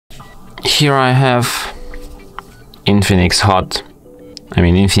here I have Infinix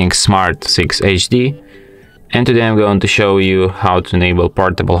Smart 6 HD, and today I'm going to show you how to enable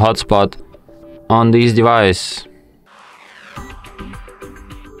portable hotspot on this device.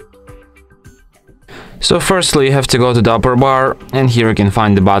 So firstly you have to go to the upper bar, and here you can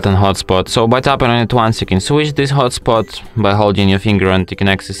find the button hotspot. So by tapping on it once you can switch this hotspot. By holding your finger on it you can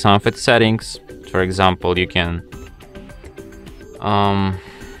access some of its settings. For example, you can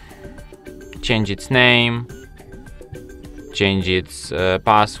change its name, change its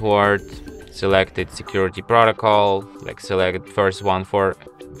password, select its security protocol, like select first one for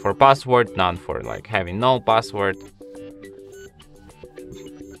password, none for like having no password.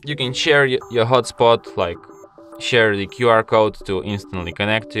 You can share your hotspot, like share the QR code to instantly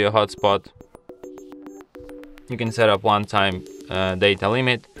connect to your hotspot. You can set up one-time data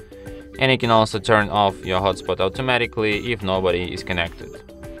limit, and you can also turn off your hotspot automatically if nobody is connected.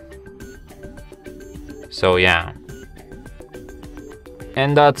 So yeah,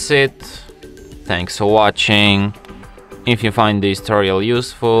 and that's it. Thanks for watching. If you find this tutorial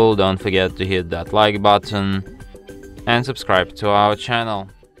useful, don't forget to hit that like button and subscribe to our channel.